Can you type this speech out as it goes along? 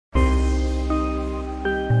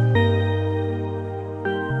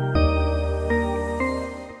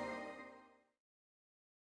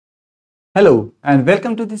Hello and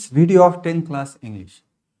welcome to this video of 10th class English.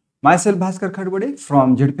 Myself Bhaskar Khadbade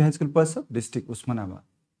from ZP High School Persab, district Usmanabad.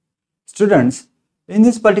 Students, in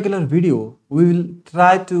this particular video, we will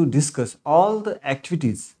try to discuss all the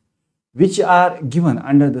activities which are given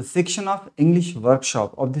under the section of English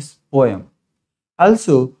workshop of this poem.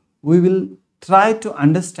 Also, we will try to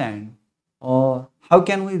understand how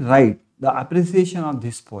can we write the appreciation of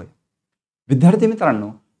this poem. विद्यार्थी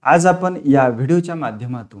मित्रांनो, आज आपण या व्हिडिओच्या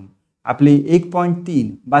माध्यमातून आपली 1.3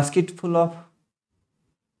 बास्केटफुल of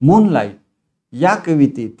moonlight या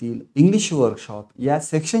कवितेतील इंग्लिश वर्कशॉप या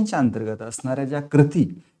सेक्शनच्या अंतर्गत असणाऱ्या ज्या कृती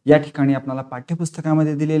या ठिकाणी आपल्याला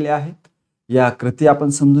पाठ्यपुस्तकामध्ये दिलेल्या आहेत, या कृती आपण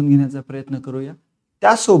समजून घेण्याचा प्रयत्न करूया.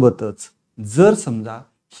 त्यासोबतच जर समजा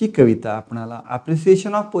ही कविता आपल्याला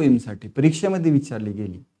अप्रिसिएशन ऑफ पोएमसाठी परीक्षेमध्ये विचारली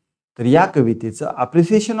गेली तर या कवितेचं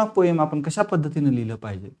अप्रिसिएशन ऑफ पोएम आपण कशा पद्धतीने लिहिलं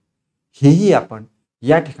पाहिजे हेही आपण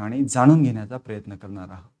या ठिकाणी जाणून घेण्याचा प्रयत्न करणार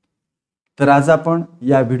आहोत. तर आज आपण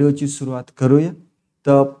या व्हिडिओची सुरुवात करूया.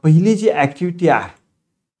 तर पहिली जी ॲक्टिव्हिटी आहे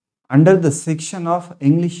under the section of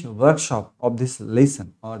English workshop of this lesson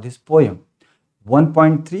or this poem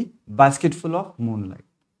 1.3 बास्केटफुल of moonlight.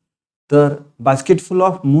 तर बास्केटफुल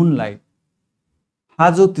ऑफ मूनलाइट हा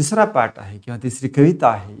जो तिसरा पार्ट आहे किंवा तिसरी कविता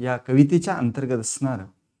आहे, या कवितेच्या अंतर्गत असणारं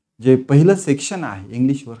जे पहिलं सेक्शन आहे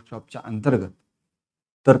इंग्लिश वर्कशॉपच्या अंतर्गत,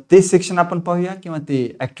 तर ते सेक्शन आपण पाहूया किंवा ते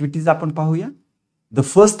ॲक्टिव्हिटीज आपण पाहूया. The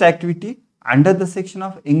first activity under the section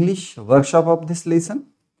of English workshop of this lesson,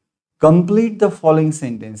 complete the following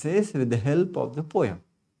sentences with the help of the poem.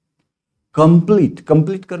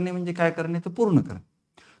 Complete करणे म्हणजे काय करणे, तर पूर्ण करणे.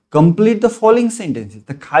 Complete the following sentences,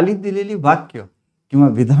 तर खाली दिलेली वाक्य किंवा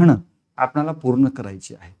विधानं आपल्याला पूर्ण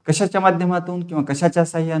करायची आहे. कशाच्या माध्यमातून किंवा कशाच्या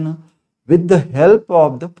साहाय्यानं? with the help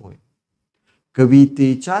of the poem.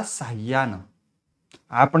 कवितेच्या साहाय्यानं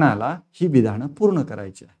आपणाला ही विधानं पूर्ण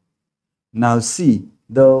करायची आहे. Now see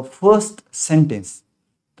the first sentence.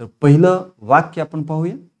 तर पहिलं वाक्य आपण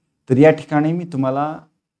पाहूया. तर या ठिकाणी मी तुम्हाला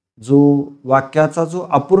जो वाक्याचा जो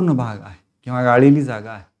अपूर्ण भाग आहे किंवा गाळलेली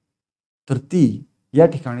जागा आहे तर ती या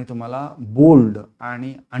ठिकाणी तुम्हाला बोल्ड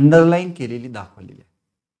आणि अंडरलाईन केलेली दाखवलेली आहे.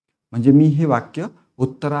 म्हणजे मी हे वाक्य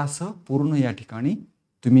उत्तरासह पूर्ण या ठिकाणी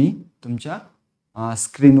तुम्ही तुमच्या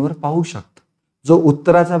स्क्रीनवर पाहू शकता. जो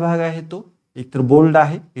उत्तराचा भाग आहे तो एकतर बोल्ड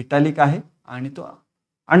आहे, इटॅलिक आहे, आणि तो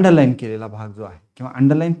अंडरलाइन केलेला भाग जो आहे किंवा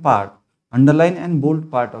underline and bowled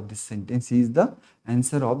part of this sentence is the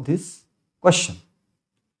answer of this question.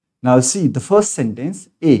 Now see the first sentence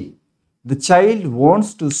A. The child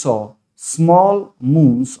wants to सॉ small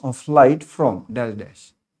moons of light from dash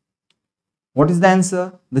dash. What is the answer?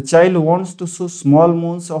 The child wants to so small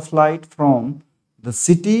moons of light from the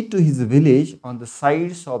city to his village on the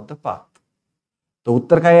sides of the path. तर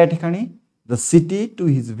उत्तर काय या ठिकाणी? The city to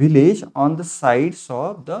his village on the sides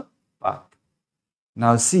of the path. Now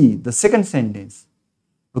see the second sentence.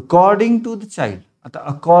 According to the child. आता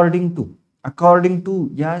according to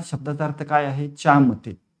या शब्दाचा अर्थ काय आहे? च्या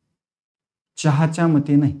मते. चहाच्या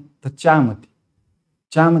मते नाही, तर च्या मते.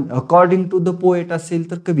 अकॉर्डिंग टू द पोएट असेल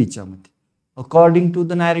तर कवीच्या मते. अकॉर्डिंग टू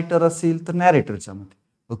द नॅरेटर असेल तर नॅरेटरच्या मते.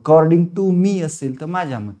 अकॉर्डिंग टू मी असेल तर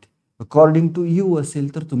माझ्या मते. अकॉर्डिंग टू यू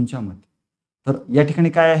असेल तर तुमच्या मते. तर या ठिकाणी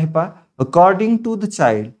काय आहे पहा? According to the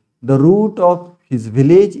child, the route of his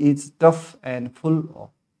village is tough and full of.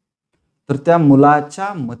 तर त्या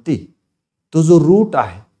मुलाच्या मते तो जो रूट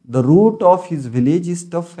आहे, the route of his village is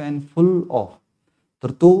tough and full of.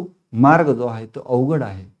 तर तो मार्ग जो आहे तो अवघड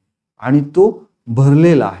आहे आणि तो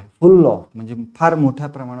भरलेला आहे. फुल ऑफ म्हणजे फार मोठ्या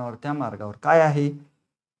प्रमाणावर त्या मार्गावर काय आहे?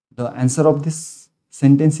 The answer of this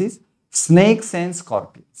sentence is snacks and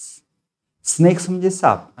scorpions. Snacks म्हणजे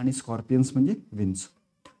साप आणि स्कॉर्पियन्स म्हणजे विंचू.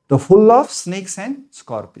 The full of snakes and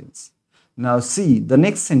scorpions. Now see the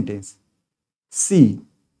next sentence. See,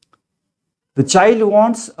 the child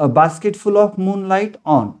wants a basket full of moonlight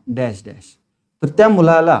on dash dash. तर त्या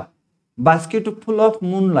मुलाला basket full of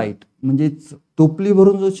moonlight म्हणजे टोपली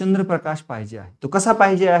भरून जो चंद्रप्रकाश पाहिजे आहे, तो कसा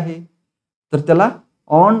पाहिजे आहे? तर त्याला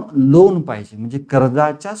ऑन लोन पाहिजे, म्हणजे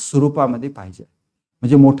कर्जाच्या स्वरूपामध्ये पाहिजे.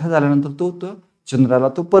 म्हणजे मोठा झाल्यानंतर तो चंद्राला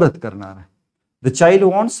तो परत करणार आहे. The child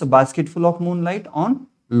wants a basket full of moonlight on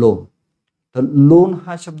loan. तर लोन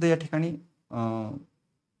हा शब्द या ठिकाणी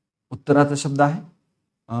उत्तराचा शब्द आहे.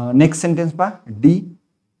 नेक्स्ट सेंटेन्स पहा. D.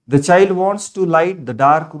 The child wants to light the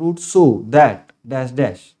dark route so that dash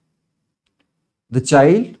dash. The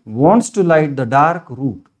child wants to light the dark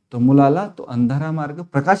route. तर मुलाला तो अंधारा मार्ग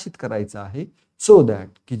प्रकाशित करायचा आहे. सो दॅट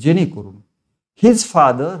की जेणेकरून his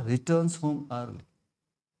father returns home early.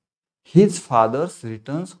 His father's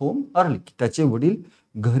returns home early, त्याचे वडील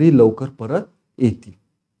घरी लवकर परत येतील.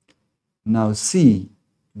 Now see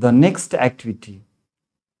the next activity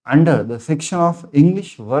under the section of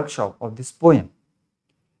English workshop of this poem.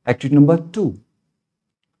 Activity number 2.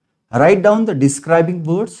 Write down the describing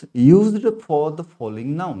words used for the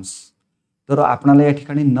following nouns. तर आपल्याला या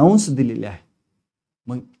ठिकाणी नाउन्स दिलेले आहे.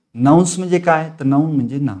 मग नाउन्स म्हणजे काय, तर नाउन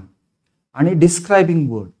म्हणजे नाम आणि डिस्क्रायबिंग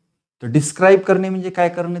वर्ड. तर डिस्क्राइब करणे म्हणजे काय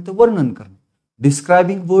करणे, तर वर्णन करणे.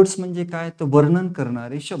 डिस्क्रायबिंग वर्ड्स म्हणजे काय, तर वर्णन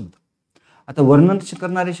करणारे शब्द. आता वर्णन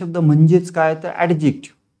करणारे शब्द म्हणजेच काय, तर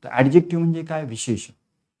ॲडजेक्टिव्ह. तर ॲडजेक्टिव्ह म्हणजे काय, विशेषण.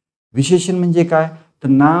 विशेषण म्हणजे काय, तर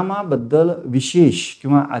नामाबद्दल विशेष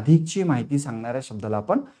किंवा अधिकची माहिती सांगणाऱ्या शब्दाला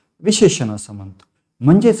आपण विशेषण असं म्हणतो.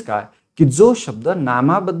 म्हणजेच काय, की जो शब्द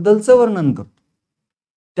नामाबद्दलचं वर्णन करतो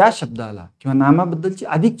त्या शब्दाला किंवा नामाबद्दलची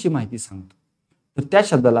अधिकची माहिती सांगतो तर त्या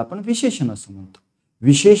शब्दाला आपण विशेषण असं म्हणतो.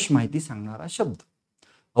 विशेष माहिती सांगणारा शब्द.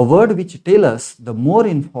 A word which tell us the more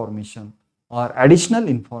information or additional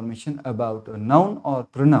information about a noun or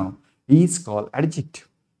pronoun is called adjective.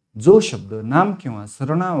 जो शब्द नाम किंवा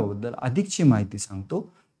सर्वनामाबद्दल अधिकची माहिती सांगतो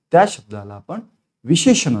त्या शब्दाला आपण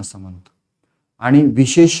विशेषण असं म्हणतो. आणि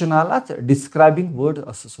विशेषणालाच डिस्क्रायबिंग वर्ड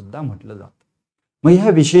असं सुद्धा म्हटलं जातं. मग ह्या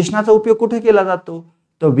विशेषणाचा उपयोग कुठे केला जातो,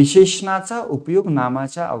 तर विशेषणाचा उपयोग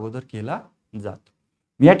नामाच्या अगोदर केला जातो.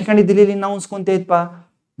 या ठिकाणी दिलेली नाउन्स कोणते आहेत पहा,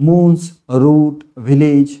 moons, route,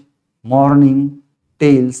 village, morning,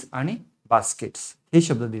 tails आणि बास्केट्स हे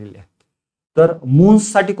शब्द दिलेले आहेत. तर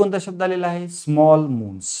मून्स साठी कोणता शब्द आलेला आहे, स्मॉल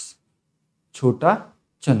मून्स, छोटा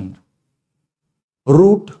चंद्र.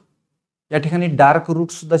 रूट या ठिकाणी डार्क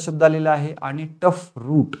रूट सुद्धा शब्द आलेला आहे आणि टफ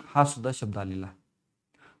रूट हा सुद्धा शब्द आलेला आहे.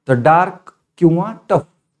 तर डार्क किंवा टफ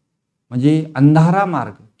म्हणजे अंधारा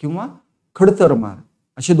मार्ग किंवा खडतर मार्ग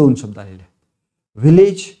असे दोन शब्द आलेले आहेत.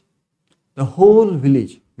 Village, the hole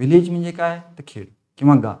village. Village म्हणजे काय, तर खेड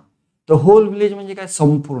किंवा गाव. तर होल व्हिलेज म्हणजे काय,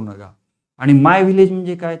 संपूर्ण गाव. आणि माय व्हिलेज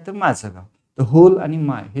म्हणजे काय, तर माझं गाव. तर होल आणि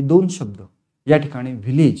माय हे दोन शब्द या ठिकाणी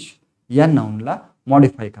व्हिलेज या नाउनला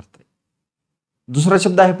मॉडिफाय करतात. दुसरा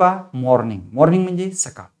शब्द आहे पहा, मॉर्निंग. मॉर्निंग म्हणजे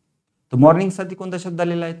सकाळ. तर मॉर्निंग साठी कोणता शब्द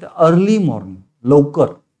आलेला आहे, तर अर्ली मॉर्निंग,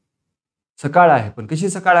 लवकर सकाळ आहे. पण कशी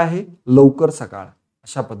सकाळ आहे, लवकर सकाळ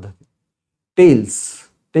अशा पद्धती. टेल्स,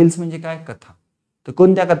 टेल्स म्हणजे काय, कथा. तर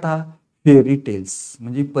कोणत्या कथा, फेरी टेल्स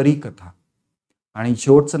म्हणजे परी कथा. आणि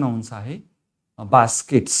शेवटचं नाउन्स आहे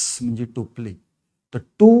बास्केट्स म्हणजे टोपले. तर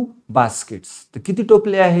 2 बास्केट्स. तर किती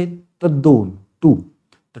टोपले आहेत, तर 2. 2.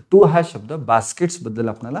 तर 2 हा शब्द बास्केट्स बद्दल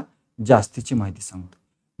आपल्याला जास्तीची माहिती सांगतो.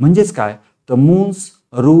 म्हणजेच काय, तर moons,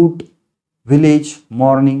 route, village,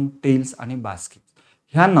 morning, tails आणि बास्केट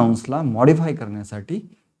ह्या नाउन्सला मॉडिफाय करण्यासाठी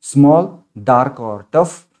small, dark or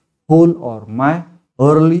tough, hole or my,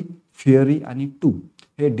 early, फिअरी आणि 2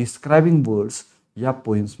 हे डिस्क्रायबिंग वर्ड्स या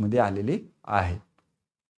पोएम्समध्ये आलेले आहेत.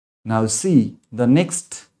 Now see the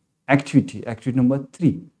next activity, activity number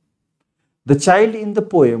 3. The child in the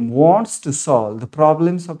poem wants to solve the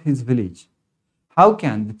problems of his village. How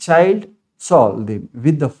can the child solve them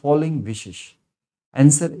with the following wishes?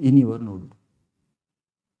 Answer in your notebook.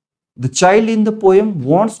 The child in the poem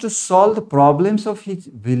wants to solve the problems of his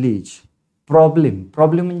village. Problem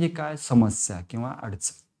म्हणजे काय, समस्या किंवा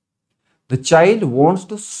अडचण. The child wants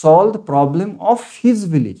to solve the problem of his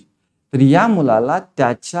village. तर या मुलाला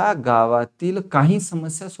त्याच्या गावातील काही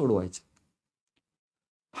समस्या सोडवायच्या.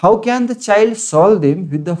 How can the child solve them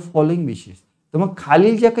with the following विशेस. तर मग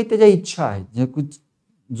खालील ज्या काही त्याच्या इच्छा आहेत,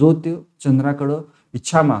 जो ते चंद्राकडं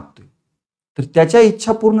इच्छा मागतोय, तर त्याच्या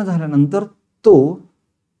इच्छा पूर्ण झाल्यानंतर तो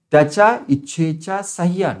त्याच्या इच्छेच्या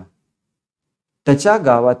साह्यानं त्याच्या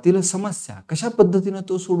गावातील समस्या कशा पद्धतीने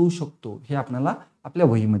तो सोडवू शकतो हे आपल्याला आपल्या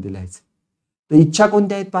वहीमध्ये लिहायचं. तर इच्छा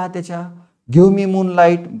कोणत्या आहेत पहा त्याच्या, गिव्ह मी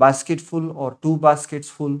मूनलाइट, बास्केटफुल और 2 baskets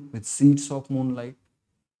full with seeds of moonlight.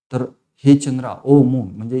 तर हे चंद्रा, ओ मून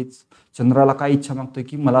म्हणजे चंद्राला काय इच्छा मागतोय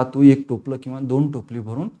की मला तू एक टोपलं किंवा 2 टोपली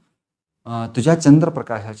भरून तुझ्या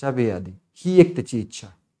चंद्रप्रकाशाच्या बिया दे. ही एक त्याची इच्छा.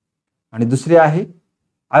 आणि दुसरी आहे,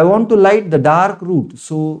 I want to light the dark route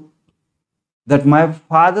so that my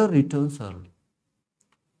father returns early.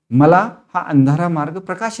 मला हा अंधारा मार्ग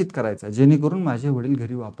प्रकाशित करायचा जेणेकरून माझे वडील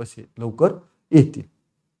घरी वापस लवकर येतील.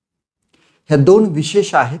 ह्या 2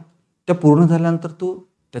 विशेष आहेत. त्या पूर्ण झाल्यानंतर तो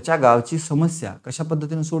त्याच्या गावची समस्या कशा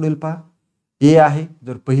पद्धतीने सोडेल पहा. हे आहे,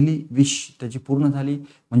 जर पहिली विश त्याची पूर्ण झाली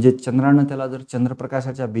म्हणजे चंद्रानं त्याला जर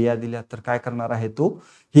चंद्रप्रकाशाच्या बिया दिल्या तर काय करणार आहे तो,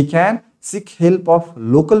 he can sick help of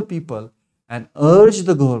local people and अर्ज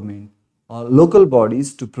द गव्हर्नमेंट और local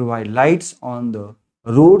bodies to provide lights on the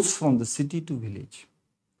roads from the city to village.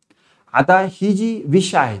 आता ही जी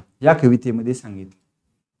विश आहेत या कवितेमध्ये सांगितली,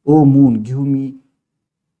 ओ moon give me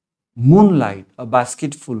moonlight, a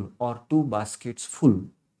basket full or 2 baskets full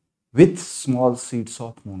with small seeds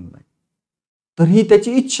of moonlight. तर ही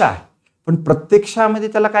त्याची इच्छा आहे. पण प्रत्यक्षामध्ये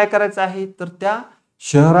त्याला काय करायचं आहे, तर त्या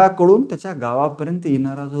शहराकडून त्याच्या गावापर्यंत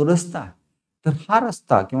येणारा जो रस्ता आहे, तर हा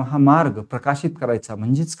रस्ता किंवा हा मार्ग प्रकाशित करायचा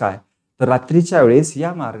म्हणजेच काय, तर रात्रीच्या वेळेस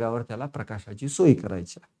या मार्गावर त्याला प्रकाशाची सोय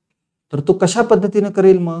करायची आहे. तर तो कशा पद्धतीने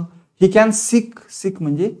करेल मग, ही कॅन सीक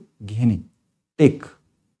म्हणजे घेणे, टेक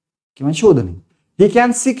किंवा शोधणे. He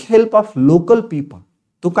can sick help of local people.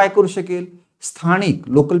 तो काय करू शकेल, स्थानिक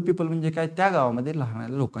लोकल पीपल म्हणजे काय, त्या गावामध्ये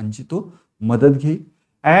राहणाऱ्या लोकांची तो मदत घेईल.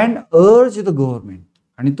 अँड अर्ज द गव्हर्नमेंट,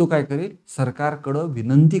 आणि तो काय करेल, सरकारकडं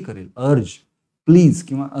विनंती करेल. अर्ज, प्लीज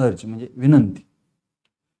किंवा अर्ज म्हणजे विनंती.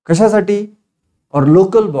 कशासाठी, और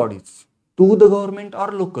local bodies to the government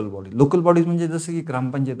और लोकल बॉडी. लोकल बॉडीज म्हणजे जसं की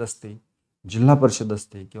ग्रामपंचायत असते, जिल्हा परिषद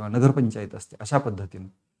असते किंवा नगरपंचायत असते, अशा पद्धतीने.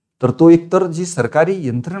 तर तो एकतर जी सरकारी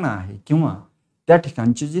यंत्रणा आहे किंवा त्या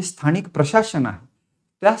ठिकाणचे जे स्थानिक प्रशासन आहे,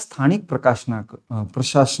 त्या स्थानिक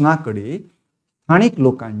प्रशासनाकडे स्थानिक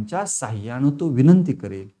लोकांच्या साह्यानं तो विनंती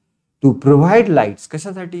करेल टू प्रोव्हाइड लाईट्स.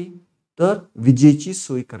 कशासाठी, तर विजेची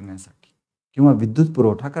सोय करण्यासाठी किंवा विद्युत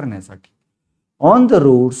पुरवठा करण्यासाठी. On the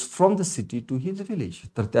roads from the city to his village.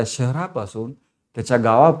 तर त्या शहरापासून त्याच्या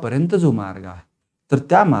गावापर्यंत जो मार्ग आहे, तर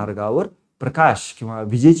त्या मार्गावर प्रकाश किंवा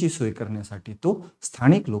विजेची सोय करण्यासाठी तो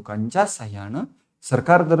स्थानिक लोकांच्या साह्यानं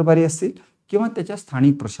सरकार दरबारी असेल किंवा त्याच्या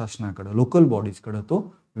स्थानिक प्रशासनाकडे, लोकल बॉडीजकडे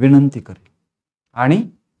तो विनंती करेल. आणि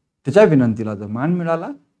त्याच्या विनंतीला जर मान मिळाला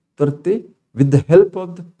तर ते with the help of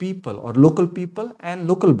the people और local people and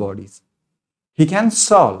local bodies he can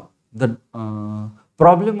solve the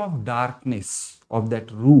problem of darkness of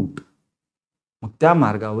that route. मग त्या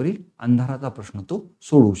मार्गावरील अंधाराचा प्रश्न तो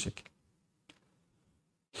सोडवू शकेल.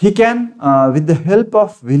 He can, with the help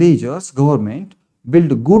of villagers, government,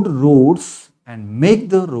 build good roads and make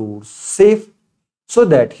the roads safe so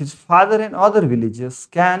that his father and other villagers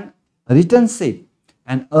can return safe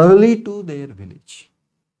and early to their village.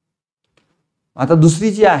 आता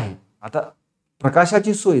दुसरी जी आहे, आता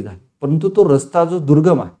प्रकाशाची सोय झाली, परंतु तो रस्ता जो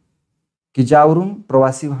दुर्गम आहे की ज्यावरून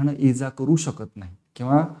प्रवासी वाहनं ये जा करू शकत नाही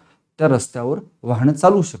किंवा त्या रस्त्यावर वाहनं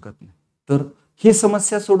चालू शकत नाही. तर ही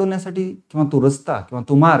समस्या सोडवण्यासाठी किंवा तो रस्ता किंवा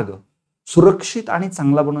तो मार्ग सुरक्षित आणि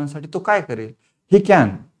चांगला बनवण्यासाठी तो काय करेल, ही कॅन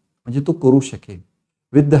म्हणजे तो करू शकेल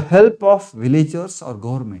with the help of villagers और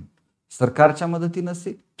गव्हर्नमेंट. सरकारच्या मदतीनं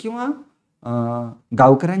असेल किंवा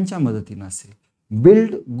गावकऱ्यांच्या मदतीनं असेल.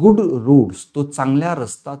 बिल्ड गुड रोड्स, तो चांगला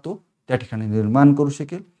रस्ता तो त्या ठिकाणी निर्माण करू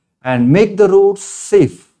शकेल. And make the road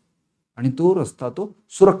safe, आणि तो रस्ता तो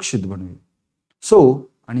सुरक्षित बनवेल. सो,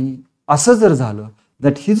 आणि असं जर झालं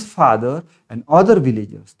that his father and other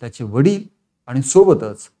villagers, त्याचे वडील आणि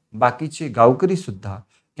सोबतच बाकीचे गावकरी सुद्धा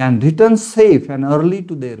can return safe and early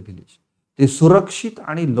to their village. ते सुरक्षित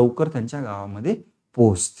आणि लवकर त्यांच्या गावामध्ये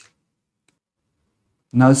पोहोचतील.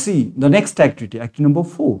 Now see the next activity, activity number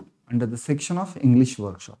 4 under the section of English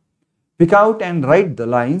workshop. Pick out and write the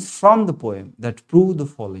lines from the poem that prove the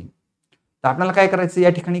following. तर आपल्याला काय करायचं, या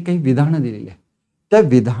ठिकाणी काही विधानं दिलेली आहेत, त्या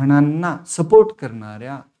विधानांना सपोर्ट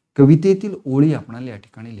करणाऱ्या कवितेतील ओळी आपल्याला या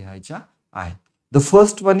ठिकाणी लिहायच्या आहेत. The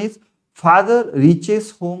first one is father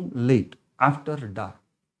reaches home late after dark.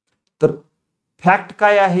 तर फॅक्ट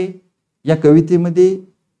काय आहे या कवितेमध्ये,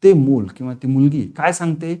 ते मूल किंवा ती मुलगी काय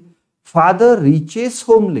सांगते, फादर रिचेस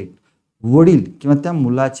होम लेट. वडील किंवा त्या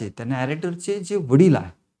मुलाचे, त्या नॅरेटरचे जे वडील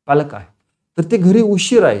आहे, पालक आहे, तर ते घरी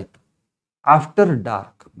उशीर आहेत. आफ्टर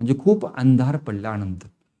डार्क म्हणजे खूप अंधार पडल्यानंतर.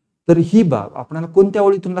 तर ही बाब आपल्याला कोणत्या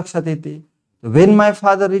ओळीतून लक्षात येते, When my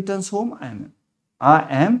father returns home, I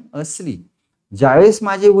am asleep. ज्यावेळेस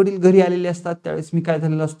माझे वडील घरी आलेले असतात त्यावेळेस मी काय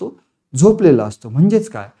झालेला असतो, झोपलेला असतो. म्हणजेच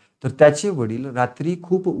काय, तर त्याचे वडील रात्री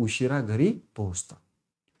खूप उशिरा घरी पोहोचतात.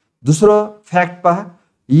 दुसरं फॅक्ट पहा,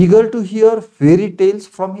 eager to hear fairy tales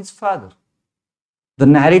from his father. The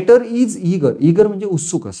narrator is eager म्हणजे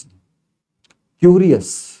उत्सुक असणे,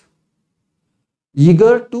 curious,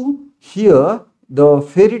 eager to hear the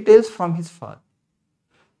fairy tales from his father.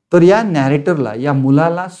 तर या नॅरेटरला, या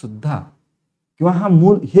मुलाला सुद्धा किंवा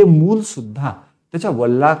हे मूल सुद्धा त्याच्या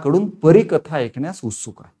वडिलांकडून परीकथा ऐकण्यास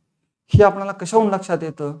उत्सुक आहे. हे आपल्याला कशाहून लक्षात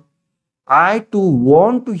येतं, I to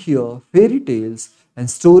want to here fairy tales and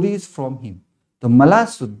stories from हिम. तर मला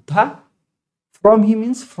सुद्धा, from him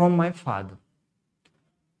means from my father.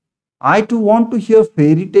 I to want to here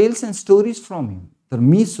fairy tales and stories from हिम. तर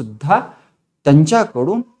मी सुद्धा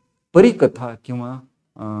त्यांच्याकडून परीकथा किंवा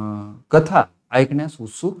कथा ऐकण्यास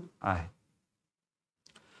उत्सुक आहे.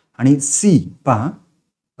 आणि सी पहा,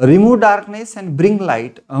 remove darkness and bring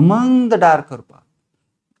light among the darker path.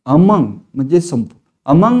 Among म्हणजे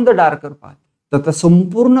अमंग द डार्कर पाथ. तर त्या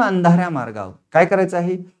संपूर्ण अंधाऱ्या मार्गावर काय करायचं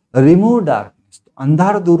आहे, रिमूव्ह डार्कनेस,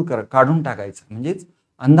 अंधार दूर काढून टाकायचा, म्हणजेच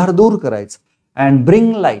अंधार दूर करायचा. अँड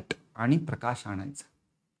ब्रिंग लाईट, आणि प्रकाश आणायचा.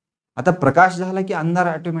 आता प्रकाश झाला की अंधार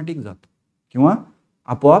ऑटोमॅटिक जातो किंवा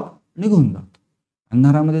आपोआप निघून जातो.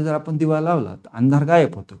 अंधारामध्ये जर आपण दिवा लावला तर अंधार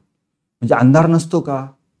गायब होतो. म्हणजे अंधार नसतो का?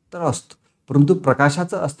 तर असतो, परंतु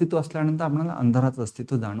प्रकाशाचं अस्तित्व असल्यानंतर आपल्याला अंधाराचं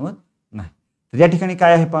अस्तित्व जाणवत नाही. तर या ठिकाणी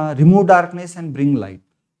काय आहे पहा, remove darkness and bring light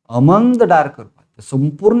among the darker path.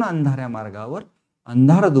 संपूर्ण अंधाऱ्या मार्गावर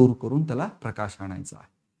अंधार दूर करून त्याला प्रकाश आणायचा आहे.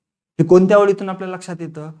 हे कोणत्या ओळीतून आपल्याला लक्षात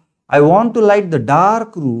येतं? I want to light the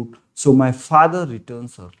dark route so my father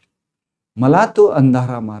returns early. मला तो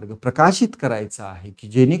अंधारा मार्ग प्रकाशित करायचा आहे की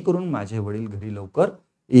जेणेकरून माझे वडील घरी लवकर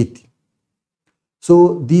येतील.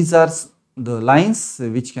 So these R the lines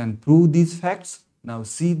which can prove these facts. Now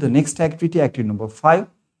see the next activity, activity number 5.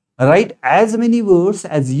 Write as many words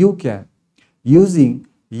as you can using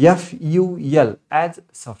FUL as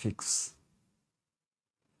suffix.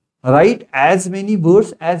 Write as many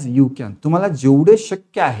words as you can. तुम्हाला जेवढे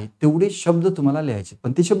शक्य आहे तेवढे शब्द तुम्हाला लिहायचे.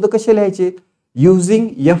 पण ते शब्द कसे लिहायचे? Using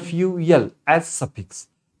FUL as suffix.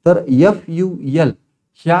 तर FUL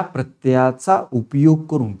ह्या प्रत्ययाचा उपयोग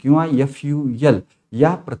करून किंवा FUL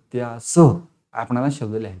या प्रत्ययासह आपल्याला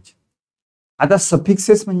शब्द लिहायचे. आता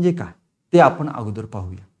सफिक्सेस म्हणजे काय ते आपण अगोदर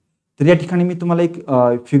पाहूया. तर या ठिकाणी मी तुम्हाला एक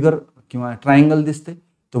फिगर किंवा ट्रायंगल दिसते,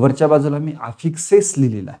 तो वरच्या बाजूला मी अफिक्सेस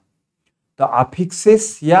लिहिलेला आहे. तर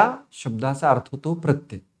अफिक्सेस या शब्दाचा अर्थ होतो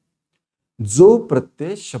प्रत्यय. जो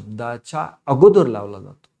प्रत्यय शब्दाच्या अगोदर लावला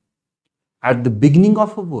जातो, at the beginning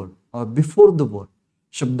of a word or before the word,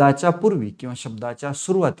 शब्दाच्या पूर्वी किंवा शब्दाच्या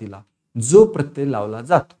सुरुवातीला जो प्रत्यय लावला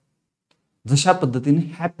जातो. जशा पद्धतीने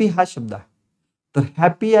हॅपी हा शब्द आहे, तर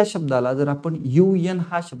हॅपी या शब्दाला जर आपण UN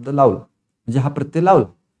हा शब्द लावला, म्हणजे हा प्रत्यय लावला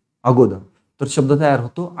अगोदर, तर शब्द तयार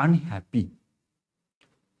होतो अनहॅपी.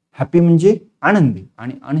 हॅपी म्हणजे आनंदी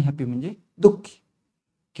आणि अनहॅपी म्हणजे दुःखी.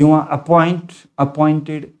 किंवा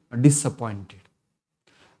appointed, disappointed.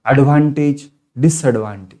 Advantage,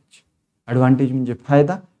 disadvantage. Advantage म्हणजे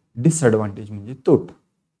फायदा, डिसएडव्हान्टेज म्हणजे तोटा.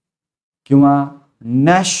 किंवा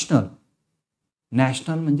नॅशनल,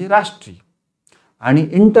 नॅशनल म्हणजे राष्ट्रीय, आणि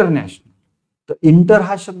इंटरनॅशनल. तर इंटर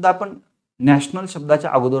हा शब्द आपण नॅशनल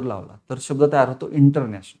शब्दाच्या अगोदर लावला तर शब्द तयार होतो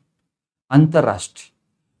इंटरनॅशनल, आंतरराष्ट्रीय.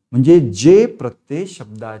 म्हणजे जे प्रत्यय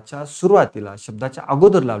शब्दाच्या सुरुवातीला शब्दाच्या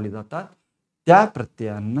अगोदर लावले जातात त्या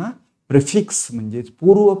प्रत्ययांना प्रिफिक्स म्हणजे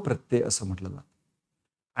पूर्व प्रत्यय असं म्हटलं जातं.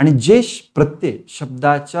 आणि जे प्रत्यय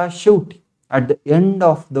शब्दाच्या शेवटी at the end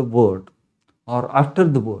of the word or after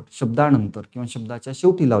the word, शब्दानंतर किंवा शब्दाच्या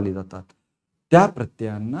शेवटी लावले जातात त्या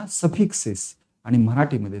प्रत्ययांना सफिक्सेस, आणि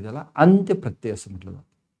मराठीमध्ये त्याला अंत्यप्रत्यय असं म्हटलं जातं.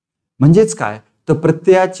 म्हणजेच काय, तर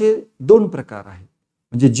प्रत्ययाचे दोन प्रकार आहेत.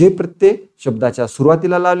 म्हणजे जे प्रत्यय शब्दाच्या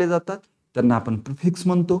सुरुवातीला लावले जातात त्यांना आपण प्रिफिक्स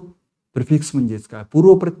म्हणतो. प्रिफिक्स म्हणजेच काय,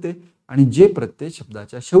 पूर्व प्रत्यय. आणि जे प्रत्यय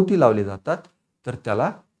शब्दाच्या शेवटी लावले जातात तर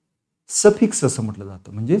त्याला सफिक्स असं म्हटलं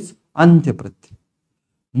जातं, म्हणजेच अंत्यप्रत्यय.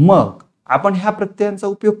 मग आपण ह्या प्रत्ययांचा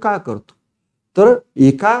उपयोग का करतो? तर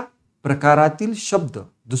एका प्रकारातील शब्द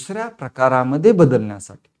दुसऱ्या प्रकारामध्ये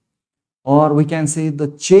बदलण्यासाठी, or we can say the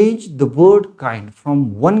change the word kind from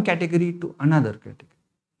one category to another category.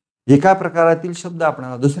 एका प्रकारातील शब्द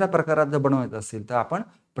आपल्याला दुसऱ्या प्रकारात जर बनवायचा असेल तर आपण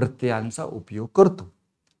प्रत्ययांचा उपयोग करतो.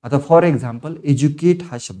 आता फॉर एक्झाम्पल एज्युकेट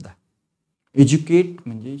हा शब्द आहे. एज्युकेट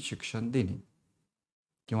म्हणजे शिक्षण देणे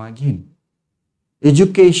किंवा घेणे.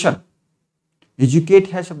 एज्युकेशन,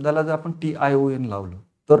 एज्युकेट ह्या शब्दाला जर आपण TION लावलं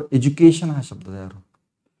तर एज्युकेशन हा शब्द तयार होतो.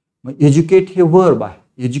 मग एज्युकेट हे वर्ब आहे,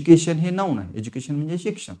 एज्युकेशन हे नाउन आहे. एज्युकेशन म्हणजे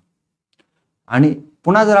शिक्षण. आणि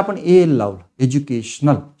पुन्हा जर आपण AL लावलं,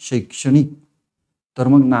 एज्युकेशनल शैक्षणिक, तर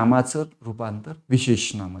मग नामाचं रूपांतर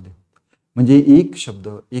विशेषणामध्ये होतं. म्हणजे एक शब्द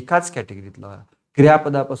एकाच कॅटेगरीतला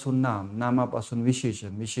क्रियापदापासून नाम, नामापासून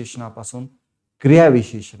विशेषण, विशेषणापासून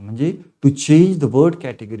क्रियाविशेषण, म्हणजे to change the word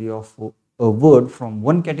category of a word from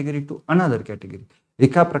one category to another category.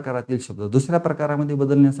 एका प्रकारातील शब्द दुसऱ्या प्रकारामध्ये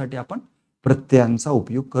बदलण्यासाठी आपण प्रत्ययांचा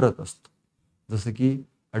उपयोग करत असतो. जसं की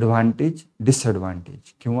ॲडव्हान्टेज,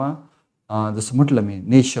 डिसएडव्हान्टेज, किंवा जसं म्हटलं मी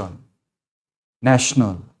नेशन,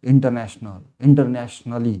 नॅशनल, इंटरनॅशनल,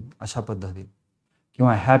 इंटरनॅशनली अशा पद्धतीने.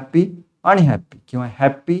 किंवा हॅपी, अनहॅपी, किंवा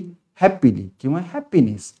हॅपी, हॅपीली, किंवा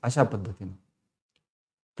हॅपीनेस अशा पद्धतीने.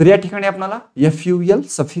 तर या ठिकाणी आपल्याला FUL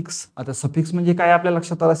सफिक्स. आता सफिक्स म्हणजे काय आपल्या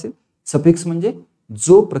लक्षात आलं असेल. सफिक्स म्हणजे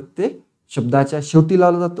जो प्रत्यय शब्दाच्या शेवटी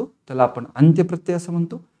लावला जातो त्याला आपण अंत्यप्रत्यय असं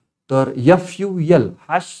म्हणतो. तर FUL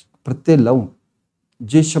हा प्रत्यय लावून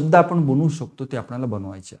जे शब्द आपण बनवू शकतो ते आपल्याला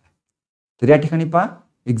बनवायचे आहे. तर या ठिकाणी पहा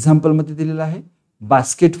एक्झाम्पलमध्ये दिलेलं आहे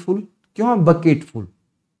बास्केटफुल किंवा बकेटफुल.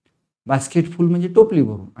 बास्केटफुल म्हणजे टोपली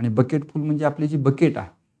भरून, आणि बकेटफुल म्हणजे आपली जी बकेट आहे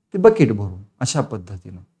ते बकेट भरून अशा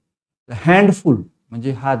पद्धतीनं. हँडफुल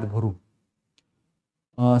म्हणजे हात भरून,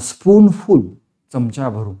 स्पूनफुल चमचा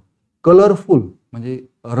भरून, कलरफुल म्हणजे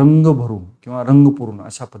रंग भरून किंवा रंग पूर्ण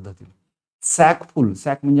अशा पद्धतीने. सॅकफुल,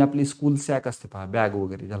 सॅक म्हणजे आपली स्कूल सॅक असते पहा, बॅग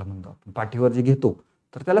वगैरे ज्याला म्हणतो आपण पाठीवर जे घेतो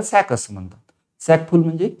तर त्याला सॅक असं म्हणतात. सॅकफुल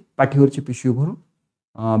म्हणजे पाठीवरची पिशवी भरून,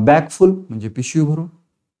 बॅगफुल म्हणजे पिशवी भरून,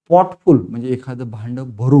 पॉटफुल म्हणजे एखादं भांड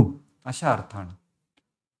भरून अशा अर्थानं,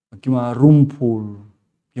 किंवा रूम फुल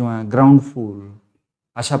किंवा ग्राउंड फुल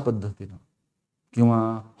अशा पद्धतीनं, किंवा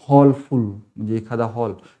हॉल फुल म्हणजे एखादा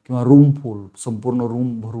हॉल, किंवा रूम फुल संपूर्ण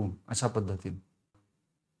रूम भरून अशा पद्धतीने.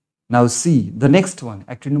 नाव see the next one,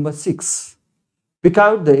 activity number 6. Peak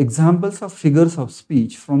out the examples of figures of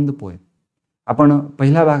speech from the poem. आपण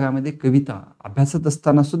पहिल्या भागामध्ये कविता अभ्यासत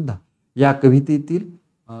असताना सुद्धा या कवितेतील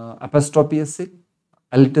अपॉस्ट्रॉफी असेल,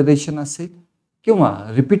 अलिटरेशन असेल किंवा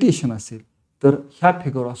रिपिटेशन असेल, तर ह्या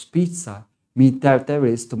फिगर ऑफ स्पीचचा मी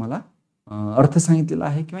त्यावेळेस तुम्हाला अर्थ सांगितलेला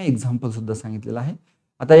आहे किंवा एक्झाम्पल सुद्धा सांगितलेलं आहे.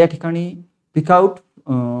 आता या ठिकाणी पिक out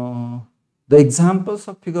the examples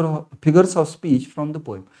of figures of speech from the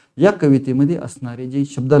poem. या कवितेमध्ये असणारे जे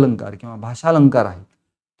शब्दालंकार किंवा भाषालंकार आहेत,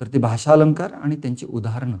 तर ते भाषालंकार आणि त्यांची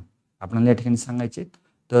उदाहरणं आपल्याला या ठिकाणी सांगायचे.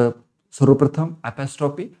 तर सर्वप्रथम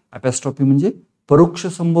अपॉस्ट्रॉफी म्हणजे परोक्ष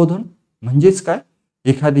संबोधन. म्हणजेच काय,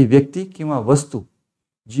 एखादी व्यक्ती किंवा वस्तू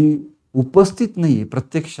जी उपस्थित नाही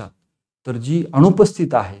प्रत्यक्षात, तर जी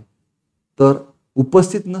अनुपस्थित आहे, तर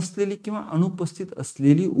उपस्थित नसलेली किंवा अनुपस्थित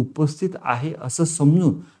असलेली उपस्थित आहे असं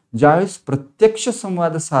समजून ज्यावेळेस प्रत्यक्ष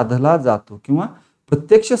संवाद साधला जातो किंवा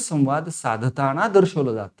प्रत्यक्ष संवाद साधताना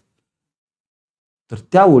दर्शवलं जातं, तर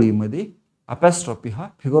त्या ओळीमध्ये अपॉस्ट्रॉफी हा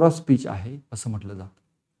फिगर ऑफ स्पीच आहे असं म्हटलं जातं.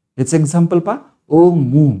 याचं एक्झाम्पल पहा, ओ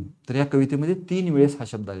मून. तर या कवितेमध्ये 3 वेळेस हा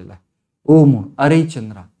शब्द आलेला आहे. ओ मून, अरे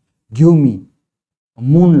चंद्रा. गिव्ह मी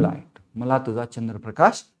मूनलाइट, मला तुझा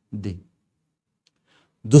चंद्रप्रकाश दे.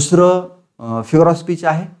 दुसरं फिगर ऑफ स्पीच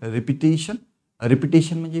आहे रिपिटेशन.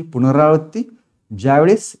 रिपिटेशन म्हणजे पुनरावृत्ती.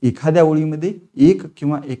 ज्यावेळेस एखाद्या ओळीमध्ये एक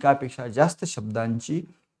किंवा एकापेक्षा जास्त शब्दांची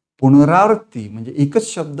पुनरावृत्ती म्हणजे एकच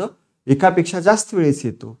शब्द एकापेक्षा जास्त वेळेस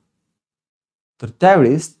येतो, तर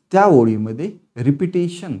त्यावेळेस त्या ओळीमध्ये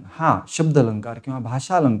रिपिटेशन हा शब्दालंकार किंवा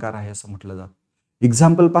भाषालंकार आहे असं म्हटलं जातं.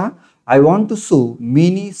 एक्झाम्पल पहा, I want to so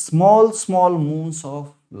many small small moons of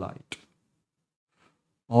light,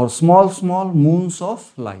 और small small moons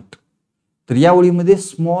of light. तर या ओळीमध्ये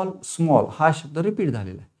स्मॉल स्मॉल हा शब्द रिपीट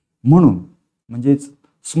झालेला आहे, म्हणून म्हणजेच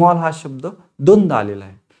स्मॉल हा शब्द 2दा आलेला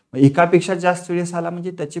आहे. एकापेक्षा जास्त वेळेस आला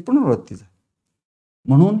म्हणजे त्याची पुनरावृत्ती झाली,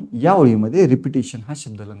 म्हणून या ओळीमध्ये रिपिटेशन हा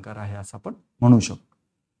शब्दालंकार आहे असं आपण म्हणू शकतो.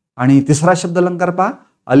 आणि तिसरा शब्दालंकार पहा,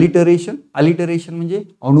 अलिटरेशन. अलिटरेशन म्हणजे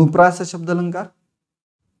अनुप्रास शब्दालंकार.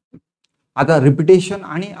 आता रिपिटेशन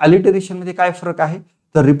आणि अलिटरेशन मध्ये काय फरक आहे,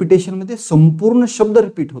 तर रिपिटेशन मध्ये संपूर्ण शब्द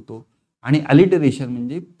रिपीट होतो आणि अलिटरेशन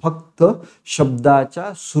म्हणजे फक्त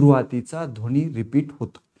शब्दाच्या सुरुवातीचा ध्वनी रिपीट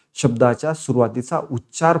होतो, शब्दाच्या सुरुवातीचा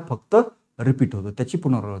उच्चार फक्त रिपीट होतो, त्याची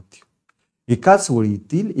पुनरावृत्ती. एकाच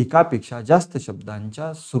ओळीतील एकापेक्षा जास्त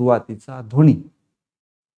शब्दांच्या सुरुवातीचा ध्वनी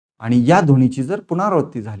आणि या ध्वनीची जर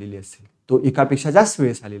पुनरावृत्ती झालेली असेल, तो एकापेक्षा जास्त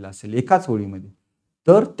वेळेस आलेला असेल एकाच ओळीमध्ये,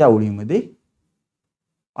 तर त्या ओळीमध्ये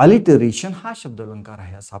अलिटरेशन हा शब्दालंकार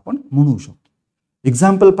आहे असं आपण म्हणू शकतो.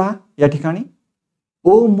 एक्झाम्पल पहा या ठिकाणी,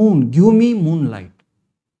 ओ मून गिव्ह मी मूनलाइट.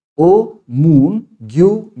 ओ मून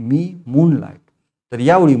गिव्ह मी मूनलाइट. तर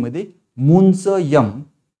या ओळीमध्ये मूनचं यम,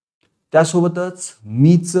 त्यासोबतच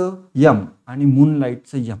मीचं यम आणि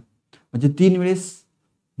मूनलाइटचं यम म्हणजे 3 वेळेस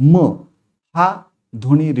म हा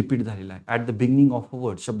ध्वनी रिपीट झालेला आहे at the beginning of a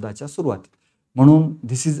word, शब्दाच्या सुरुवातीत. म्हणून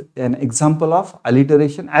दिस is an example of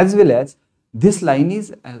alliteration as well as this line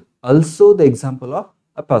is also the example of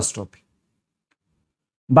apostrophe.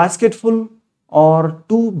 बास्केटफुल और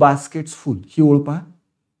 2 बास्केट्स फुल ही ओळ पहा.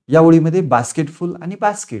 या ओळीमध्ये बास्केटफुल आणि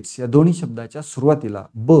बास्केट्स या दोन्ही शब्दाच्या सुरुवातीला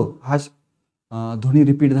ब हा ध्वनी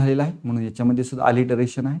रिपीट झालेला आहे, म्हणून याच्यामध्ये सुद्धा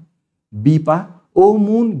अलिटरेशन आहे. बी पहा, ओ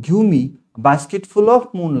moon give me बास्केटफुल of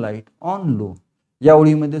moonlight on low. या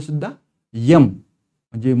ओळीमध्ये सुद्धा यम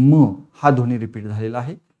म्हणजे म हा ध्वनी रिपीट झालेला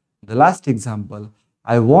आहे. The last example,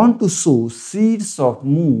 I want to so seeds of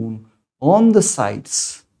moon on the sides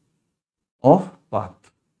of path.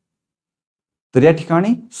 तर या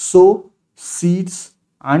ठिकाणी सो, सीड्स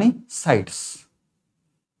आणि साइड्स,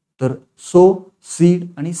 तर सो, सीड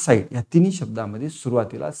आणि साइड या तिन्ही शब्दामध्ये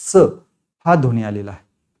सुरुवातीला स हा ध्वनी आलेला आहे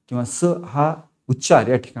किंवा स हा उच्चार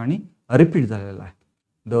या ठिकाणी रिपीट झालेला आहे.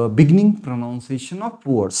 The beginning pronunciation of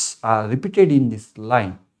words R repeated in this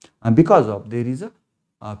line because of there is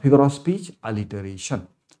a figure of speech alliteration.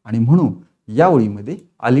 आणि म्हणून या ओळीमध्ये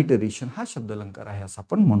अलिटरेशन हा शब्दालंकार आहे असं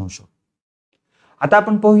आपण म्हणू शकतो. आता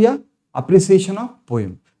आपण पाहूया अप्रिसिएशन ऑफ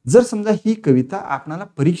पोएम. जर समजा ही कविता आपणाला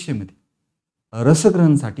परीक्षेमध्ये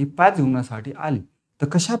रसग्रहणसाठी 5 गुणासाठी आली, तर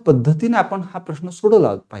कशा पद्धतीने आपण हा प्रश्न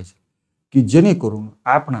सोडवला पाहिजे की जेणेकरून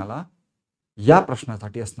आपणाला या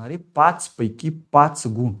प्रश्नासाठी असणारे 5 पैकी 5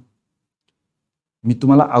 गुण. मी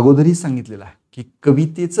तुम्हाला अगोदरही सांगितलेलं आहे की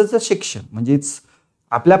कवितेचं जे सेक्शन म्हणजेच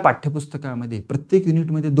आपल्या पाठ्यपुस्तकामध्ये प्रत्येक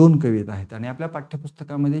युनिटमध्ये 2 कविता आहेत आणि आपल्या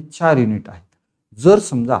पाठ्यपुस्तकामध्ये 4 युनिट आहेत. जर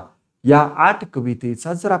समजा या 8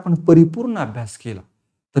 कवितेचा जर आपण परिपूर्ण अभ्यास केला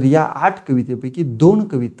तर या 8 कवितेपैकी 2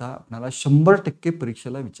 कविता आपल्याला 100%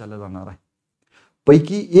 परीक्षेला विचारल्या जाणार आहे.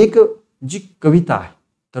 पैकी एक जी कविता आहे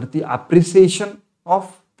तर ती अप्रिसिएशन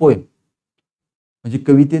ऑफ पोएम म्हणजे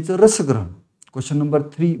कवितेचं रसग्रहण, क्वेश्चन नंबर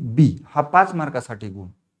 3B हा 5 मार्कासाठी गुण,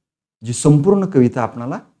 जी संपूर्ण कविता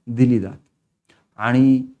आपल्याला दिली जाते.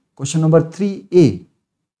 आणि question number 3A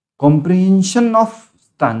comprehension of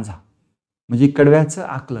stanza म्हणजे कडव्याचं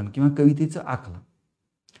आकलन किंवा कवितेचं आकलन,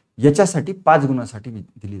 याच्यासाठी 5 गुणासाठी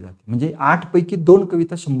दिली जाते. म्हणजे 8 पैकी 2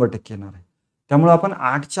 कविता 100% येणार आहे. त्यामुळे आपण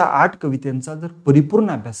 8च्या 8 कवितांचा जर परिपूर्ण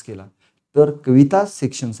अभ्यास केला तर कविता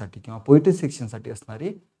सेक्शनसाठी किंवा पोएट्री सेक्शनसाठी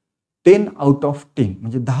असणारे 10 आउट ऑफ 10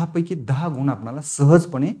 म्हणजे 10 पैकी 10 गुण आपल्याला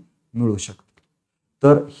सहजपणे मिळू शकतात.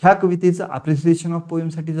 तर ह्या कवितेचं अप्रिसिएशन ऑफ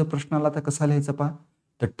पोएमसाठी जर प्रश्न आला तर कसा लिहायचा पहा,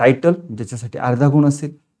 तर टायटल ज्याच्यासाठी अर्धा गुण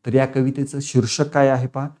असेल, तर या कवितेचं शीर्षक काय आहे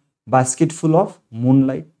पहा, बास्केटफुल ऑफ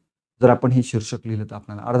मूनलाईट. जर आपण हे शीर्षक लिहिलं तर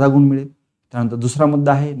आपल्याला अर्धा गुण मिळेल. त्यानंतर दुसरा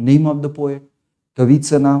मुद्दा आहे नेम ऑफ द पोएट,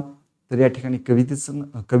 कवीचं नाव. तर या ठिकाणी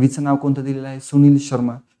कवीचं नाव कोणतं दिलेलं आहे, सुनील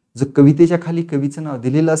शर्मा. जर कवितेच्या खाली कवीचं नाव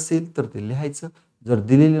दिलेलं असेल तर ते लिहायचं, जर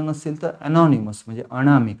दिलेलं नसेल तर अनॉनिमस म्हणजे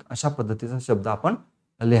अनामिक अशा पद्धतीचा शब्द आपण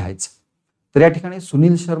लिहायचा. तर या ठिकाणी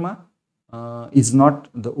Sunil Sharma is not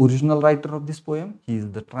the original writer of this poem, he is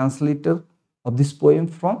the translator of this poem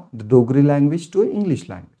from the Dogri language to English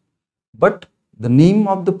language. But the name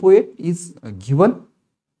of the poet is given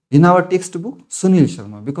in our textbook Sunil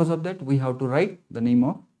Sharma. Because of that we have to write the name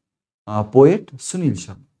of poet Sunil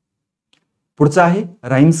Sharma. पुढचा आहे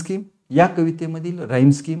rhyme scheme. या कवितेमधील rhyme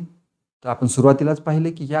scheme तर आपण सुरुवातीलाच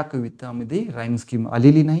पाहिले की या कवितामध्ये rhyme scheme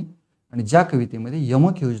आलेली नाही आणि ज्या कवितेमध्ये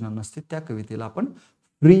यमक योजना नसते त्या कवितेला आपण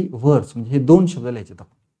फ्री वर्स म्हणजे हे 2 शब्द लिहायचे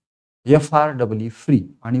आपण, FRE फ्री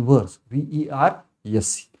आणि वर्स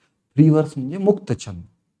VERS. फ्री वर्स म्हणजे मुक्त छंद.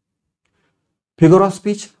 फिगर ऑफ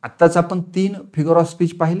स्पीच, आत्ताच आपण 3 फिगर ऑफ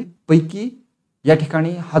स्पीच पाहिले, पैकी या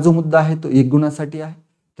ठिकाणी हा जो मुद्दा आहे तो 1 गुणासाठी आहे.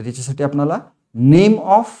 तर याच्यासाठी आपल्याला name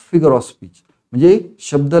of figure of speech म्हणजे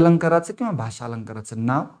शब्द अलंकाराचं किंवा भाषा अलंकाराचं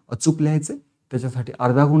नाव अचूक लिहायचं, त्याच्यासाठी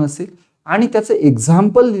अर्धा गुण असेल आणि त्याचं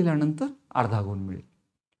एक्झाम्पल लिहिल्यानंतर अर्धा गुण मिळेल.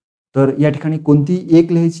 तर या ठिकाणी कोणती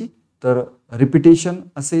एक लिहायची, तर रिपिटेशन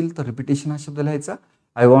असेल तर रिपिटेशन हा शब्द लिहायचा.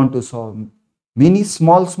 आय वॉन्ट टू सॉ many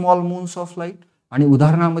small small moons of light. आणि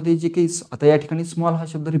उदाहरणामध्ये जे काही आता या ठिकाणी स्मॉल हा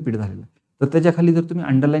शब्द रिपीट झालेला आहे तर त्याच्या खाली जर तुम्ही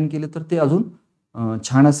अंडरलाईन केले तर ते अजून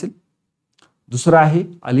छान असेल. दुसरं आहे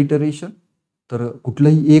अलिटरेशन, तर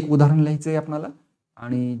कुठलंही एक उदाहरण लिहायचं आहे आपल्याला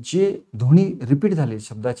आणि जे दोन्ही रिपीट झाले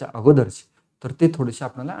शब्दाच्या अगोदरचे तर ते थोडेसे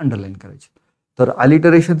आपल्याला अंडरलाईन करायचे. तर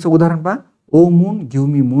अलिटरेशनचं उदाहरण पहा, ओ moon give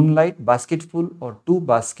me moonlight बास्केटफुल or 2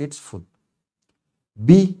 baskets फुल.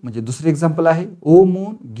 बी म्हणजे दुसरे एक्झाम्पल आहे, ओ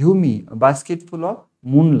moon give me बास्केटफुल of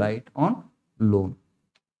moonlight on loan.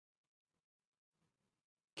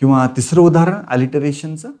 किंवा तिसरं उदाहरण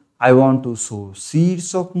अलिटरेशनचं, I want to so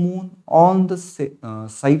seeds of moon on the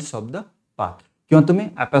sides of the path. किंवा तुम्ही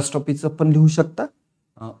अपॉस्ट्रॉफीचं पण लिहू शकता,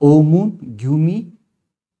 ओ मून गिव्ह मी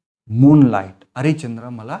मूनलाईट, अरे चंद्र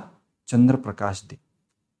मला चंद्रप्रकाश दे.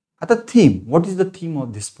 आता theme, what is the theme of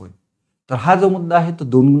this poem, तर हा जो मुद्दा आहे तो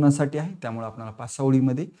 2 गुणासाठी आहे. त्यामुळे आपल्याला 5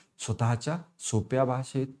 ओळीमध्ये स्वतःच्या सोप्या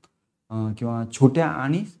भाषेत किंवा छोट्या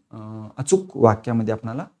आणि अचूक वाक्यामध्ये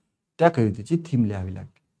आपल्याला त्या कवितेची थीम लिहावी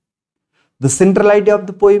लागते. The central idea of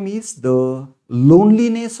the poem is the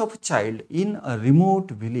loneliness of a child in a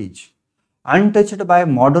remote village अनटचड bye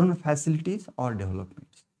modern facilities or development.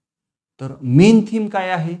 तर मेन थीम काय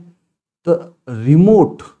आहे, तर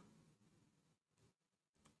रिमोट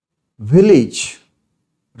विलेज.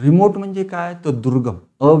 रिमोट म्हणजे काय, तर दुर्गम,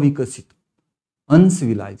 अविकसित,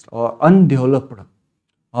 अनसिव्हिलाइज्ड और अनडेव्हलप्ड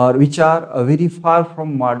और which are very far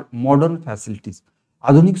from modern facilities.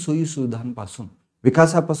 आधुनिक सोयी सुविधांपासून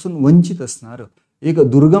विकासापासून वंचित असणारं एक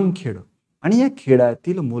दुर्गम खेड आणि या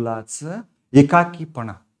खेड्यातील मुलाचं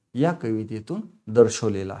एकाकीपणा या कवितेतून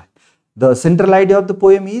दर्शवलेला आहे. The central idea of the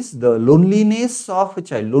poem is the loneliness of a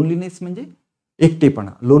child. Loneliness म्हणजे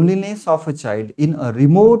एकटेपणा. Loneliness of a child in a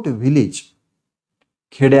remote village,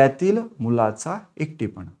 खेड्यातील मुलाचा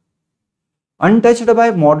एकटेपणा. अनटचड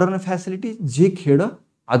बाय मॉडर्न फॅसिलिटी, जे खेड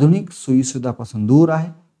आधुनिक सोयीसुविधापासून दूर आहे,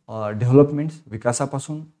 डेव्हलपमेंट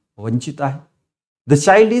विकासापासून वंचित आहे. The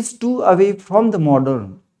child is to away from the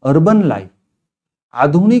modern urban life.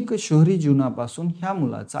 आधुनिक शहरी जीवनापासून ह्या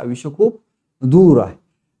मुलाचं आयुष्य खूप दूर आहे.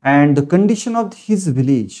 And the condition of his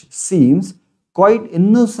village seems quiet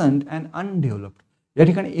innocent and अनडेव्हलप्ड. या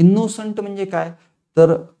ठिकाणी इनोसंट म्हणजे काय,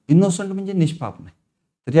 तर इनोसंट म्हणजे निष्पाप नाही.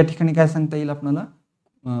 तर या ठिकाणी काय सांगता येईल आपल्याला,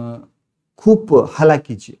 खूप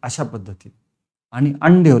हलाखीची अशा पद्धतीने. आणि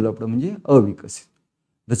अनडेव्हलप्ड म्हणजे अविकसित.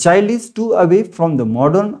 The child is to away from the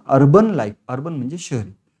modern urban life. Urban म्हणजे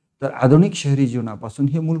शहरी. तर आधुनिक शहरी जीवनापासून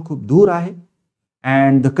हे मूल खूप दूर आहे.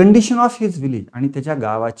 And the condition of his village, आणि त्याच्या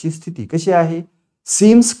गावाची स्थिती कशी आहे,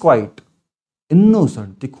 सीम्स क्वाईट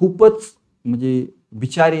इनोसंट, ती खूपच म्हणजे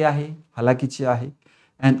बिचारी आहे, हलाखीची आहे.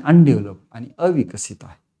 अँड अनडेव्हलप, आणि अविकसित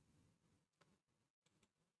आहे.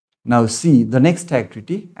 नाव see the next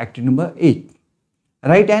activity, activity number 8.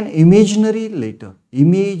 Right and imaginary letter.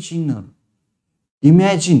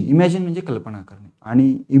 Imagine म्हणजे कल्पना करणे,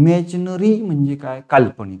 आणि इमॅजिनरी म्हणजे काय,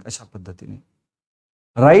 काल्पनिक, अशा पद्धतीने.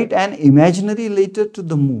 Right and imaginary letter to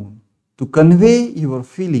the moon to convey your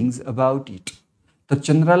feelings about it. तर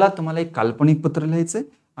चंद्राला तुम्हाला एक काल्पनिक पत्र लिहायचंय,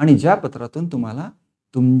 आणि ज्या पत्रातून तुम्हाला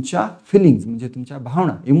तुमच्या फिलिंग्स म्हणजे तुमच्या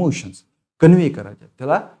भावना, इमोशन्स कन्व्हे करायच्या,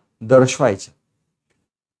 त्याला दर्शवायच्या.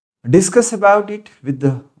 Discuss about it with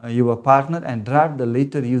your partner and draft the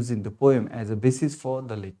letter using the poem as a basis for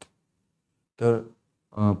the letter. तर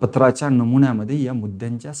पत्राच्या नमुन्यामध्ये या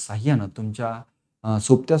मुद्द्यांच्या साह्यानं तुमच्या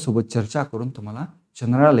सोबत्यासोबत चर्चा करून तुम्हाला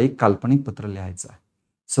चंद्राला एक काल्पनिक पत्र लिहायचं आहे.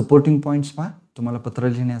 सपोर्टिंग पॉईंट्स पहा. तुम्हाला पत्र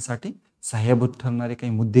लिहिण्यासाठी सहाय्यभूत ठरणारे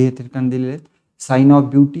काही मुद्दे या ठिकाणी दिलेले आहेत. साइन ऑफ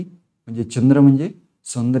ब्युटी म्हणजे चंद्र म्हणजे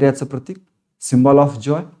सौंदर्याचं प्रतीक. सिम्बॉल ऑफ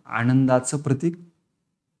जॉय आनंदाचं प्रतीक.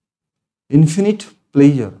 इन्फिनिट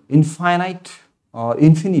प्लेजर,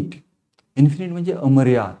 इन्फिनिट म्हणजे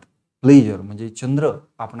अमर्याद. प्लेजर म्हणजे चंद्र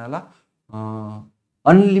आपल्याला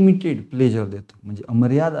अनलिमिटेड प्लेजर देतो, म्हणजे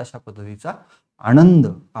अमर्याद अशा पद्धतीचा आनंद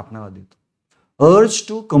आपल्याला देतो. Urge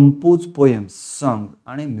to compose poems, song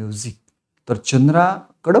आणि म्युझिक. तर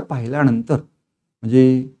चंद्राकडं पाहिल्यानंतर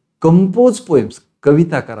म्हणजे कंपोज पोएम्स,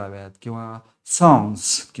 कविता कराव्यात किंवा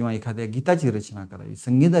सॉंग्स किंवा एखाद्या गीताची रचना करावी,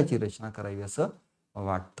 संगीताची रचना करावी असं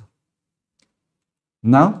वाटतं.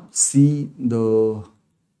 नाव सी द,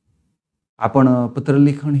 आपण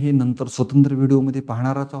पत्रलेखन हे नंतर स्वतंत्र व्हिडिओमध्ये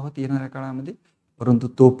पाहणारच आहोत येणाऱ्या काळामध्ये, परंतु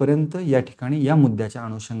तोपर्यंत या ठिकाणी या मुद्द्याच्या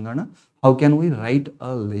अनुषंगानं how can we write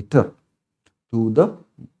a letter to the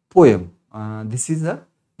poem. This is a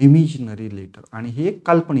imaginary letter, आणि हे एक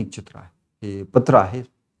काल्पनिक चित्र आहे, हे पत्र आहे.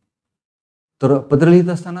 तर पत्र लिहित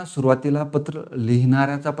असताना सुरुवातीला पत्र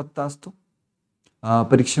लिहिणाऱ्याचा पत्ता असतो.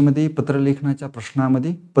 परीक्षेमध्ये पत्रलेखनाच्या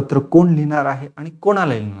प्रश्नामध्ये पत्र कोण लिहिणार आहे आणि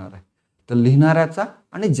कोणाला लिहिणार आहे, तर लिहिणाऱ्याचा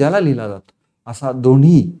आणि ज्याला लिहिला जातो असा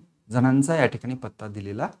दोन्ही जणांचा या ठिकाणी पत्ता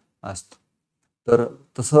दिलेला असतो. तर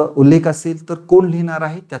तसं उल्लेख असेल तर कोण लिहिणार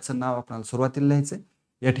आहे त्याचं नाव आपल्याला सुरुवातीला लिहायचं आहे.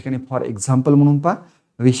 या ठिकाणी फॉर एक्झाम्पल म्हणून पहा,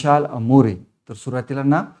 विशाल मोरे, तर सुरुवातीला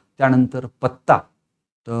नाव, त्यानंतर पत्ता,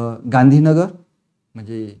 तर गांधीनगर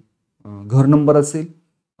म्हणजे घर नंबर असेल,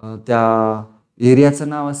 त्या एरियाचं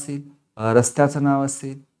नाव असेल, रस्त्याचं नाव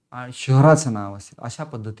असेल आणि शहराचं नाव असेल, अशा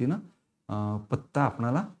पद्धतीनं पत्ता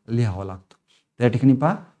आपल्याला लिहावा लागतो. त्या ठिकाणी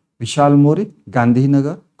पहा, विशाल मोरे,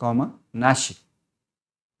 गांधीनगर, नाशिक,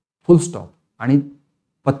 फुल स्टॉप. आणि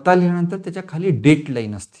पत्ता लिहिल्यानंतर त्याच्या खाली डेट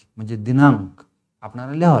लाईन असते, म्हणजे दिनांक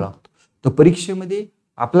आपल्याला लिहावा लागतो. तर परीक्षेमध्ये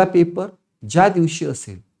आपला पेपर ज्या दिवशी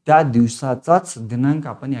असेल त्या दिवसाचाच दिनांक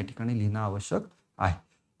आपण या ठिकाणी लिहिणं आवश्यक आहे.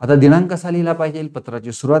 आता दिनांक कसा लिहिला पाहिजे,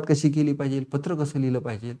 पत्राची सुरुवात कशी केली पाहिजे, पत्र कसं लिहिलं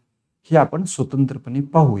पाहिजे, हे आपण स्वतंत्रपणे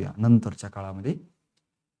पाहूया नंतरच्या काळामध्ये.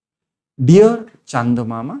 Dear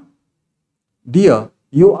चांदमामा, dear,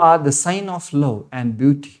 you R the sign of love and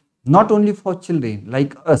beauty, not only for children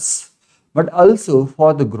like us but also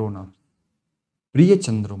for the grown up. प्रिय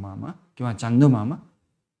चंद्रमामा किंवा चांदमामा,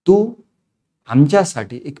 तू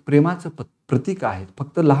आमच्यासाठी एक प्रेमाचं प्रतीक आहे,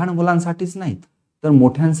 फक्त लहान मुलांसाठीच नाहीत तर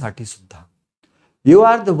मोठ्यांसाठी सुद्धा. You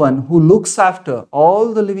R the one who looks after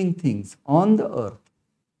all the living things on the earth.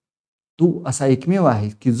 तू असा एकमेव आहे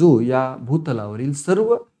की जो या भूतलावरील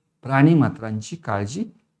सर्व प्राणीमात्रांची काळजी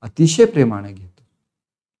अतिशय प्रेमाने घेतो.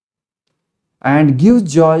 And give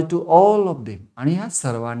Joy to all of them, आणि या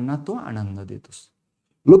सर्वांना तो आनंद देतोस.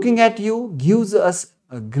 Looking at you gives us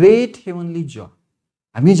a great heavenly Joy.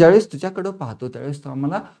 आम्ही ज्यावेळेस तुझ्याकडं पाहतो त्यावेळेस तो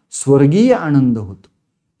आम्हाला स्वर्गीय आनंद होतो.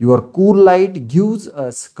 Your cool light gives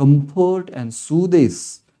us comfort and सूदेस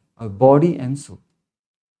a body and soul.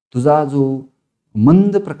 तुझा जो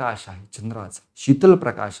मंद प्रकाश आहे, चंद्राचा शीतल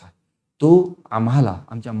प्रकाश आहे, तो आम्हाला,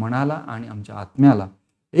 आमच्या मनाला आणि आमच्या आत्म्याला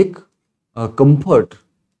एक कम्फर्ट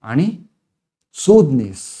आणि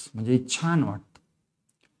सूदनेस म्हणजे छान वाटतं.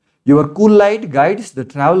 Your cool light guides the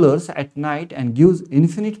travellers at night and gives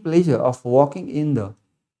infinite pleasure of walking in the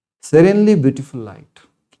सेरेनली beautiful light.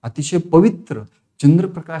 अतिशय पवित्र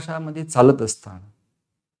चंद्रप्रकाशामध्ये चालत असताना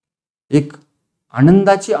एक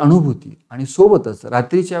आनंदाची अनुभूती, आणि सोबतच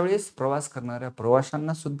रात्रीच्या वेळेस प्रवास करणाऱ्या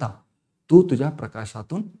प्रवाशांना सुद्धा तू तुझ्या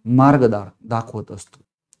प्रकाशातून मार्ग दाखवत असतो.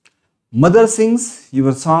 Mother sings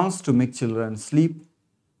your songs to make children sleep.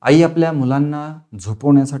 आई आपल्या मुलांना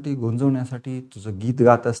झोपवण्यासाठी गोंजवण्यासाठी तुझं गीत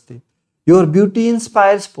गात असते. Your beauty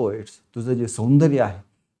inspires poets. तुझं जे सौंदर्य आहे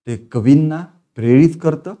ते कवींना प्रेरित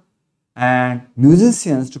करतं. And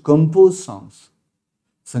musicians to compose songs.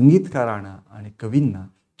 संगीतकारांना आणि कवींना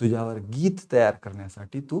तुझ्यावर गीत तयार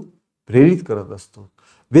करण्यासाठी तू प्रेरित करत असतो.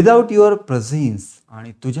 Without your presence.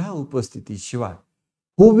 आणि तुझ्या उपस्थितीशिवाय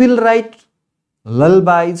हू विल राईट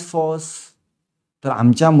ललबाईज फॉस. तर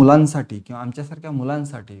आमच्या मुलांसाठी किंवा आमच्यासारख्या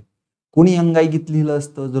मुलांसाठी कोणी अंगाई गीत लिहिलं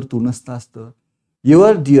असतं जर तू नसतं असतं.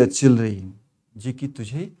 Your dear children. जे की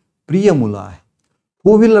तुझे प्रिय मुलं आहे.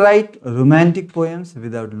 Who will write romantic poems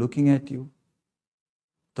without looking at you.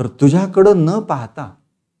 तर तुझ्याकडं न पाहता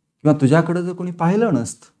किंवा तुझ्याकडं जर कोणी पाहिलं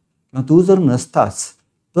नसतं किंवा तू जर नसतास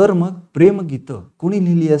तर मग प्रेमगीतं कोणी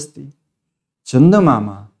लिहिली असती.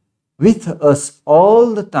 चंदमामा with us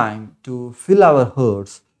all the time to fill our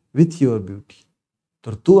hertz with your beauty.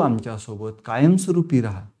 तर तू आमच्यासोबत कायमस्वरूपी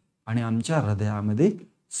राहा आणि आमच्या हृदयामध्ये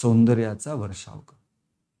सौंदर्याचा वर्षाव कर.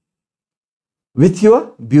 With your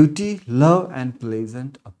beauty love and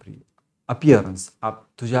pleasant appearance.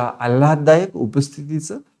 तुझ्या आल्हाददायक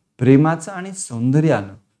उपस्थितीचं प्रेमाचं आणि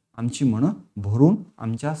सौंदर्यानं आमची मनं भरून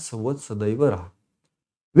आमच्या सोबत सदैव राहा.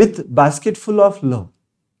 विथ बास्केटफुल ऑफ लव.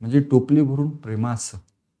 म्हणजे टोपली भरून प्रेमाचं.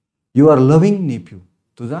 Your loving Neiphiu.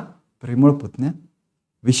 तुझा प्रेमळ पुतण्या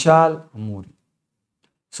विशाल मोरी.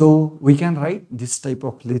 So we can write this type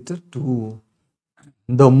of letter to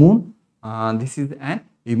the moon. This is an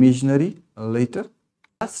imaginary letter.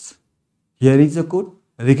 Last, here is a quote.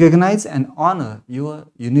 Recognize and honor your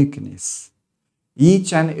uniqueness.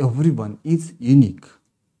 Each and everyone is unique.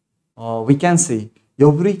 We can say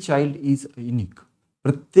every child is unique.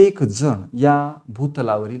 प्रत्येक जण या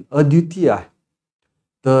भूतलावरील अद्वितीय आहे.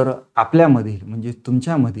 तर आपल्यामधील म्हणजे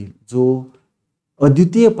तुमच्यामधील जो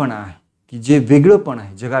अद्वितीयपणा आहे की जे वेगळंपण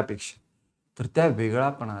आहे जगापेक्षा, तर त्या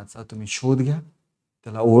वेगळापणाचा तुम्ही शोध घ्या,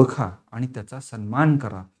 त्याला ओळखा आणि त्याचा सन्मान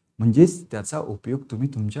करा. म्हणजेच त्याचा उपयोग तुम्ही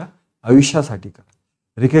तुमच्या आयुष्यासाठी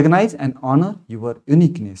करा. Recognise and honour your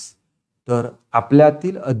uniqueness. तर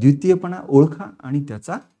आपल्यातील अद्वितीयपणा ओळखा आणि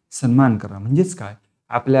त्याचा सन्मान करा. म्हणजेच काय,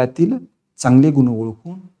 आपल्यातील चांगले गुण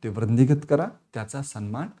ओळखून ते वृद्धिंगत करा, त्याचा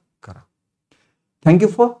सन्मान करा. Thank you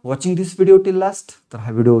for watching this video till last. तर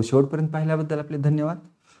हा व्हिडिओ शेवटपर्यंत पाहिल्याबद्दल आपले धन्यवाद.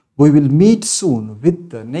 We will meet soon with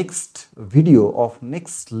the next video of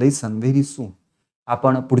next lesson very soon.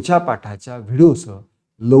 आपण पुढच्या पाठाच्या व्हिडिओसह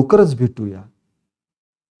लवकरच भेटूया.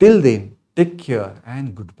 Till then take care and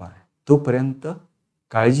good bye. तोपर्यंत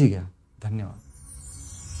काळजी घ्या. धन्यवाद.